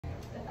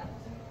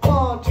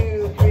1,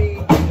 2, 3.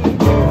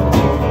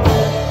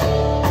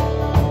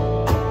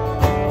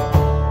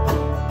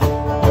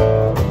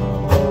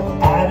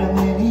 Adam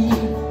and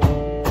Eve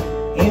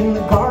in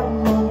the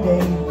garden one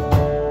day.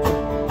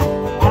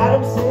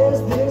 Adam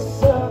says this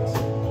sucks,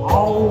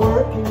 all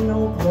work and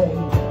no play.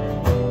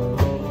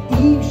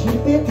 Eve, she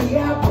bit the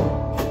apple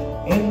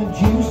and the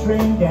juice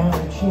ran down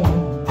her chin.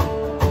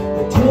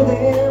 The two of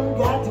them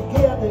got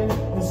together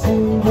and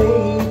soon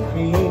they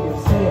created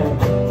sin.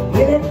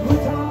 And it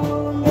puts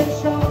on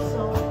this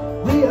chanson,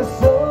 we are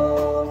so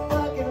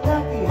fucking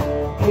lucky.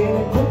 And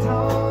it puts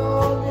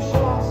on this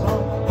chanson,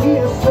 we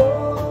are so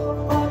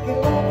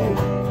fucking lucky.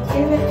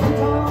 And it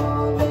puts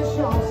on this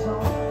chanson,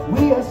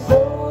 we are so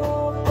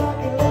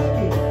fucking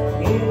lucky.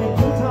 And it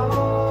puts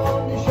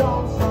on this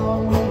chanson,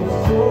 we are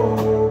so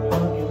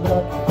fucking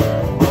lucky.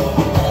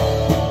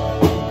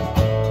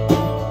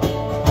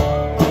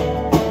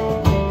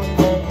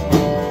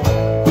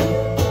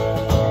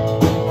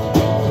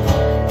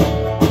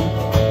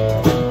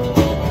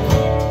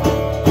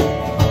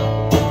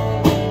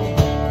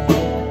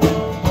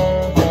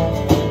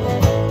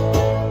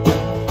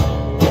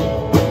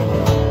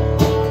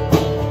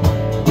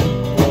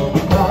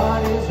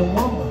 God is a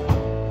woman,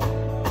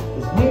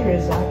 as near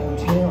as I can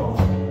tell.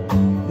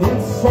 Then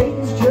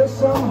Satan's just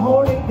some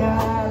horny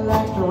guy,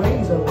 likes to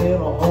raise a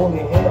little holy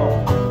hell.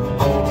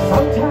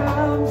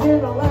 Sometimes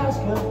in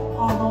Alaska,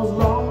 on those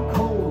long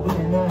cold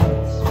winter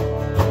nights,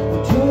 the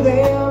two of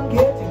them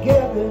get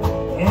together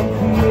and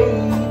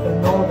create the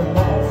northern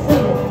lights.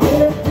 Sing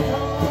it, it puts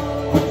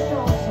on the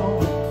chanson,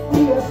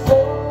 we are so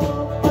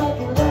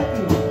fucking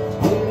lucky.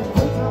 It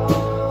puts on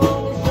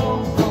the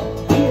chanson,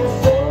 we are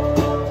so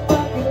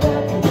fucking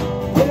lucky. It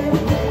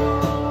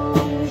puts on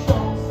the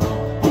chanson,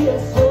 we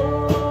are so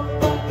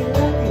fucking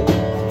lucky.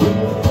 It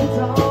puts on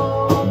the chanson,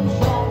 we are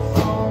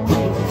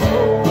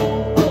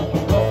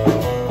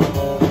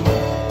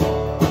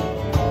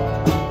so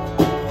fucking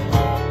lucky.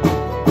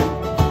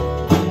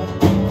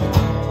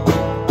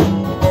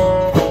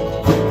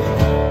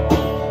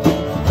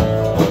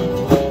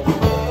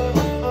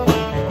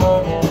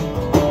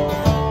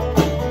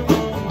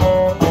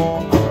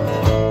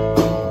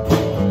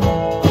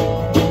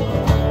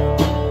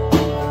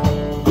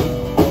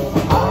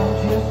 I'm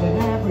just an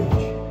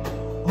average,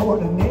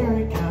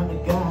 ordinary kind of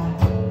guy.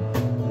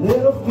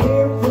 Little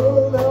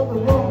fearful of the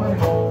woman,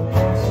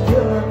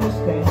 still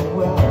understand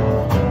well.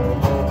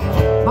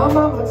 My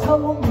mama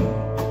told me,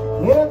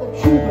 yeah, the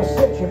truth will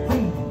set you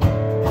free.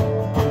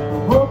 The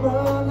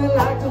woman that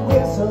likes to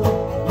whistle,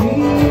 me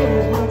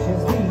as much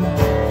as thee.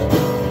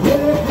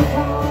 Well, if we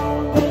call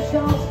this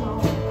chanson,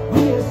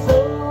 we are so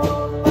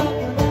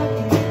fucking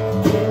lucky.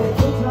 Yeah, if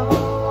we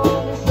call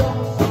this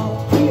chanson,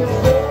 we are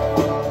so fucking lucky.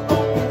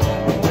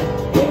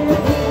 Yeah, if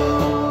we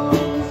call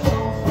this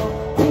chanson,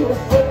 we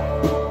are so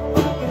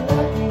fucking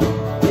lucky.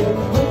 Yeah, if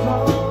we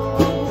call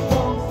this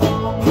chanson,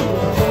 we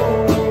are so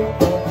fucking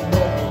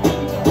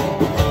lucky.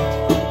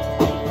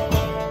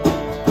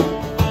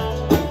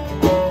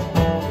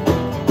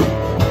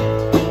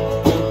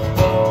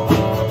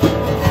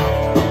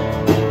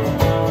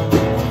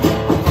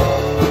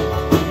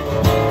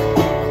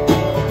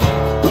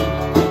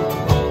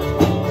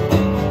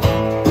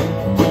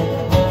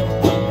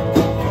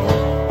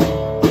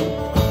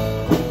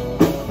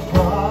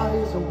 God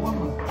is a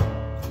woman,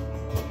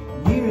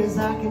 near as I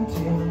can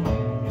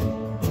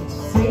tell.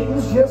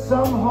 Satan's just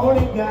some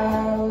horny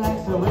guy,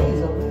 likes to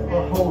raise a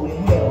little holy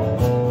hell.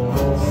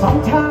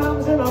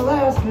 Sometimes in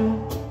Alaska,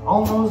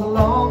 on those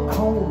long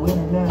cold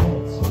winter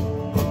nights,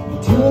 the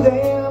two of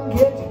them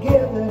get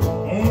together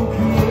and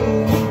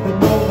create the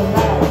northern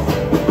lights.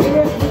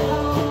 If we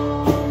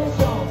on the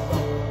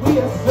chanson, we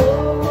are so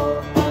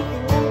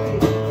fucking lucky.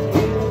 If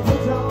we on the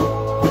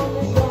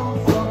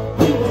chanson,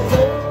 we are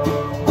so fucking lucky.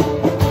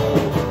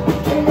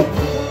 If we on the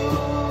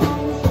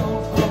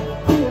chanson,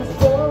 we are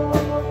so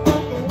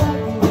fucking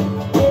lucky.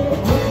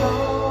 If we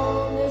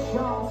on the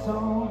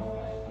chanson,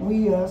 we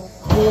are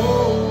so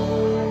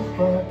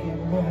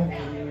fucking lucky.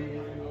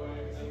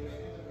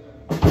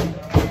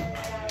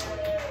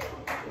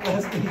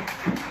 Leslie,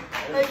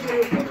 thank you.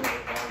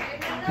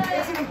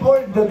 It's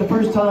important that the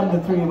first time the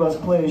three of us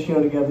play a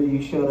show together,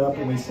 you showed up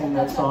and we sang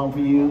that song for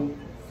you.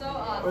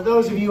 For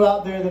those of you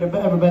out there that have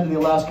ever been to the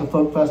Alaska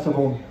Folk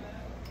Festival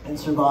and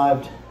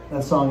survived,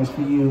 that song is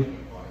for you.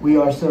 We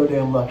are so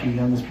damn lucky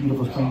on this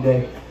beautiful spring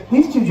day.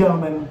 These two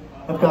gentlemen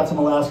have got some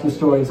Alaska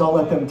stories. I'll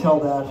let them tell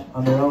that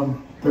on their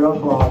own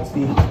blogs.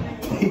 The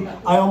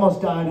I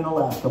Almost Died in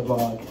Alaska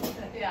blog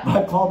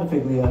by Paul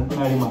DeFiglia and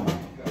Maddie Meyer.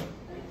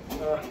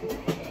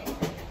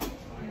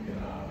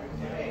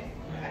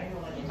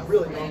 I'm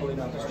really normally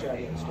not this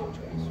chatty on stage,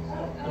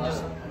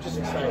 guys. I'm just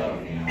excited.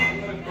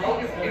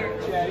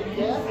 Chatty,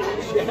 yeah.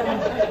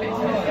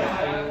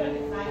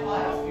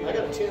 I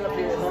got a tune up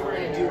here, and then we're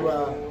going to do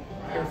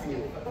Hair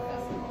Feud.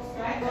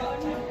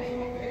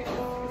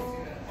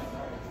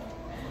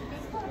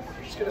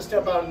 Just going to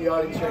step out in the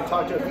audience here and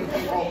talk to a few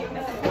people.